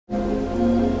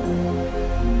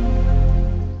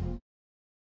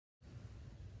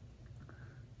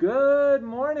Good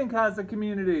morning, CASA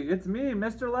community. It's me,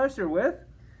 Mr. Lesher, with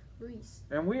Luis.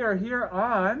 And we are here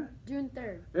on June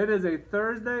 3rd. It is a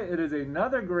Thursday. It is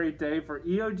another great day for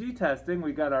EOG testing.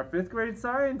 We got our 5th grade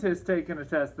scientists taking a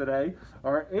test today,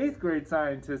 our 8th grade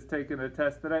scientists taking a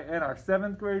test today, and our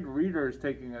 7th grade readers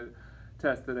taking a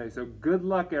test today. So good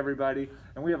luck, everybody.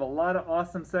 And we have a lot of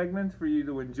awesome segments for you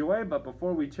to enjoy. But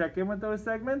before we check in with those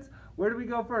segments, where do we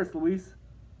go first, Luis?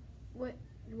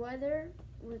 Weather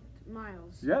with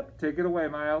Miles. Yep, take it away,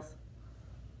 Miles.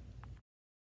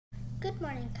 Good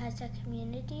morning, CASA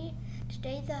community.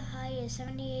 Today the high is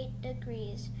 78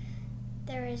 degrees.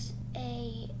 There is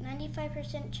a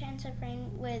 95% chance of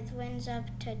rain with winds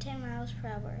up to 10 miles per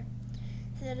hour.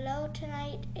 The low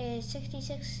tonight is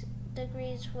 66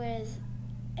 degrees with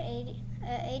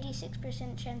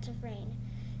 86% chance of rain.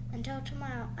 Until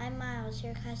tomorrow, I'm Miles,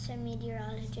 your CASA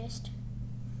meteorologist.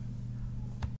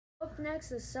 Up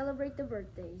next is celebrate the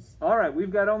birthdays. All right, we've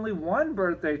got only one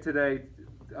birthday today.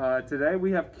 Today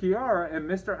we have Kiara in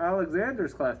Mr.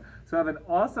 Alexander's class. So have an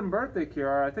awesome birthday,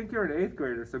 Kiara. I think you're an 8th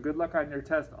grader, so good luck on your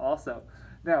test also.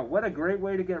 Now, what a great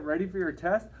way to get ready for your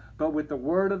test, but with the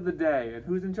word of the day. And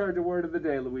who's in charge of word of the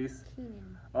day, Luis?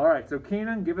 Keenan. All right, so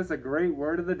Keenan, give us a great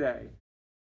word of the day.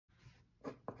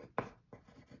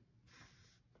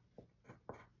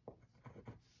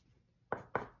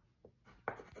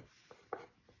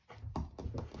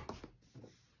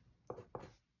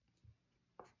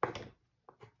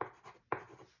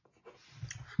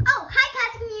 Oh, hi,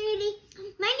 CASA community.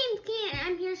 My name's Keenan, and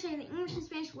I'm here sharing the English and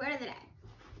Spanish word of the day.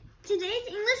 Today's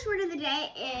English word of the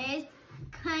day is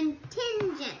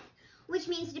contingent, which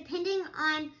means depending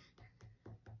on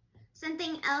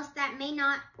something else that may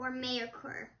not or may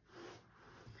occur.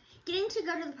 Getting to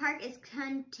go to the park is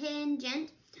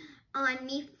contingent on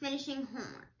me finishing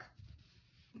homework.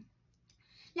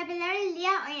 La palabra del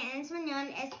día hoy en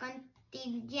español es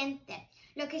contingente,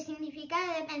 lo que significa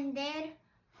depender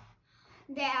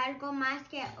de algo más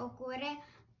que ocurre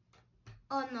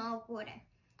o no ocurre.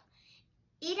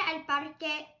 Ir al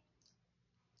parque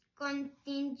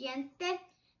contingente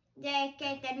de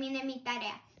que termine mi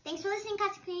tarea. Thanks for listening,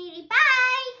 CASA community.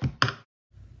 Bye!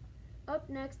 Up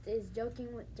next is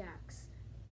joking with Jax.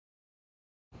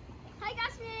 Hi,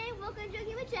 CASA community. Welcome to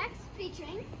Joking with Jax,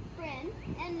 featuring Bryn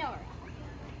and Nora.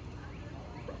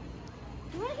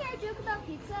 You want to hear a joke about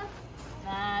pizza?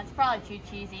 Nah, it's probably too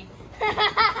cheesy. Bye,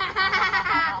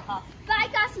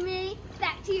 CASA community.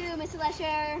 Back to you, Mr.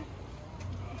 Lesher.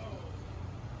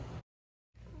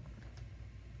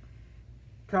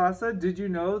 CASA, did you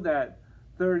know that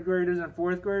 3rd graders and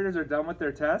 4th graders are done with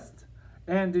their tests?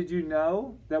 And did you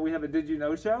know that we have a Did You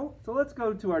Know show? So let's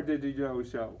go to our Did You Know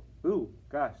show. Ooh,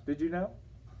 gosh, did you know?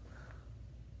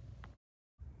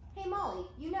 Hey Molly,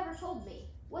 you never told me.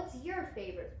 What's your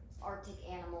favorite Arctic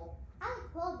animal? I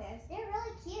like polar bears. They're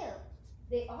really cute.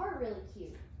 They are really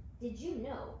cute. Did you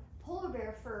know polar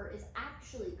bear fur is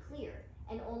actually clear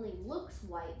and only looks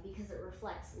white because it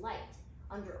reflects light?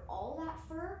 Under all that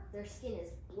fur, their skin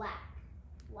is black.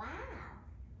 Wow.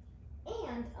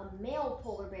 And a male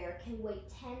polar bear can weigh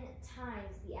 10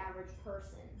 times the average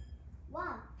person.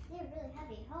 Wow, they're really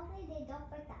heavy. Hopefully they don't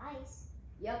break the ice.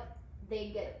 Yep,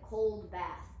 they'd get a cold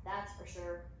bath, that's for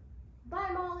sure.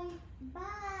 Bye, Molly.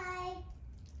 Bye.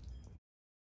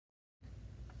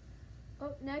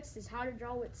 Up next is how to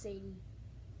draw with Sadie.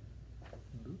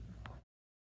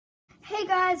 Hey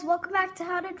guys, welcome back to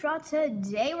How to Draw.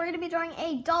 Today we're going to be drawing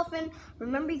a dolphin.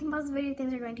 Remember, you can pause the video if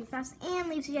things are going too fast and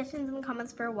leave suggestions in the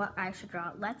comments for what I should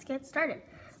draw. Let's get started.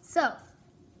 So,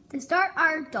 to start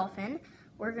our dolphin,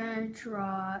 we're going to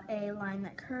draw a line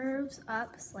that curves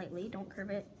up slightly. Don't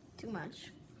curve it too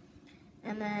much.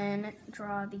 And then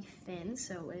draw the fin,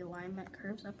 so a line that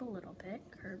curves up a little bit.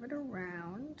 Curve it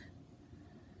around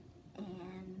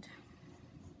and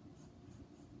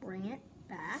bring it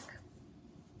back.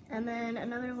 And then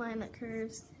another line that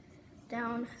curves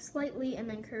down slightly and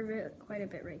then curve it quite a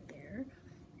bit right there.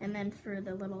 And then for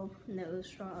the little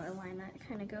nose, draw a line that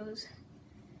kind of goes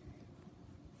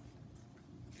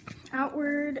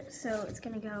outward. So it's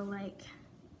going to go like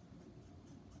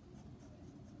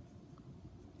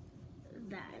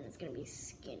that, and it's going to be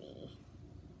skinny.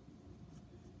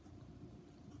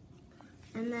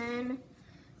 And then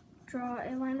draw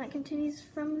a line that continues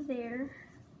from there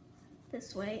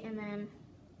this way, and then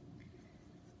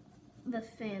the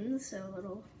fin, so a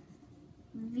little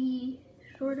V,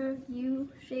 sort of U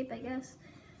shape, I guess,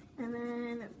 and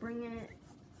then bring it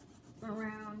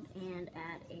around and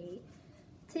add a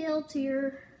tail to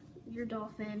your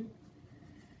dolphin.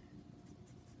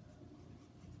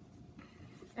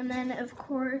 And then, of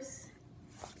course,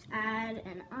 add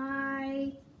an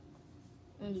eye,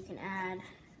 and you can add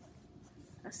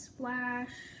a splash.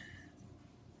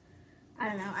 I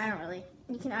don't know, I don't really.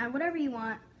 You can add whatever you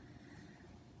want.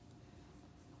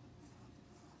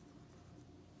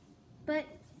 But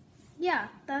yeah,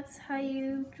 that's how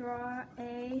you draw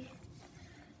a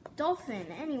dolphin.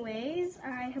 Anyways,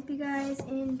 I hope you guys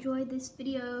enjoyed this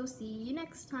video. See you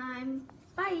next time.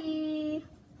 Bye!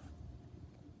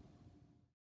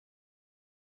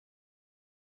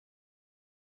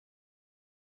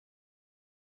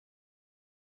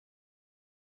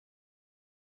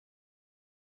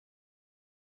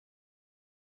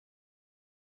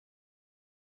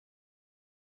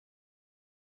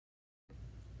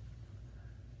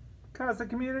 CASA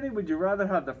community, would you rather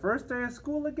have the first day of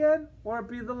school again or it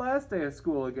be the last day of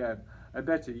school again? I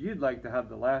bet you'd like to have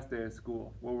the last day of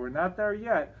school. Well, we're not there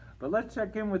yet, but let's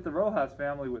check in with the Rojas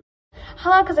family with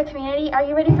Hello, CASA community. Are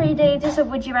you ready for your daily dose of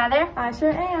Would You Rather? I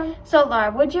sure am. So, Laura,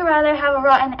 would you rather have a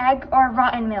rotten egg or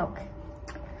rotten milk?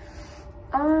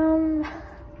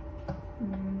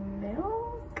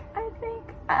 Milk, I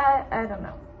think. I don't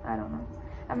know.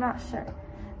 I'm not sure.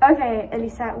 Okay,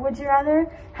 Elisa, would you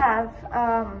rather have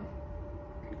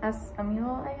a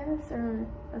meal, I guess, or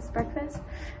a breakfast?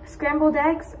 Scrambled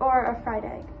eggs or a fried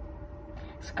egg?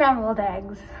 Scrambled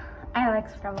eggs. I like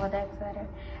scrambled eggs better.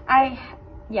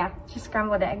 Yeah, just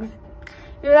scrambled eggs.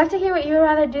 We would love to hear what you would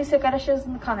rather do, so gotta show us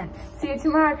in the comments. See you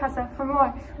tomorrow, CASA, for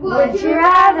more Would You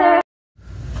Rather?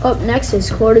 Up next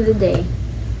is Quote of the Day.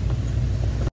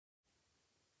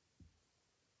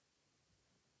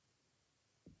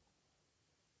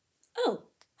 Oh,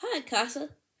 hi, CASA.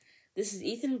 This is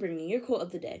Ethan bringing your quote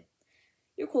of the day.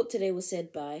 Your quote today was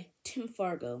said by Tim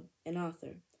Fargo, an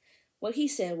author. What he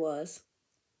said was,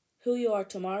 "Who you are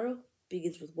tomorrow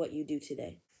begins with what you do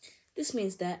today." This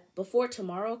means that before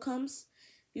tomorrow comes,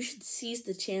 you should seize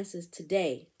the chances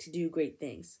today to do great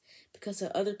things, because how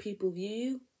other people view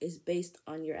you is based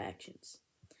on your actions.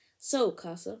 So,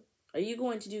 CASA, are you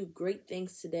going to do great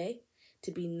things today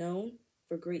to be known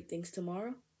for great things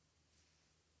tomorrow?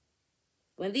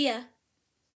 Buen día.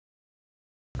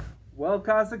 Well,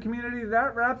 CASA community,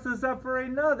 that wraps us up for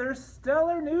another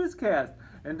stellar newscast.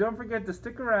 And don't forget to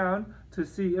stick around to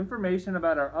see information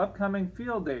about our upcoming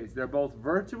field days. They're both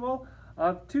virtual,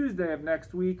 Tuesday of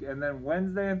next week, and then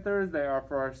Wednesday and Thursday are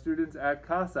for our students at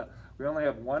CASA. We only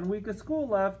have 1 week of school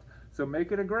left, so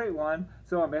make it a great one.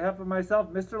 So on behalf of myself,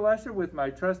 Mr. Lesher, with my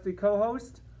trusty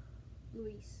co-host,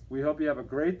 Luis. we hope you have a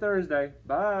great Thursday.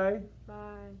 Bye.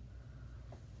 Bye.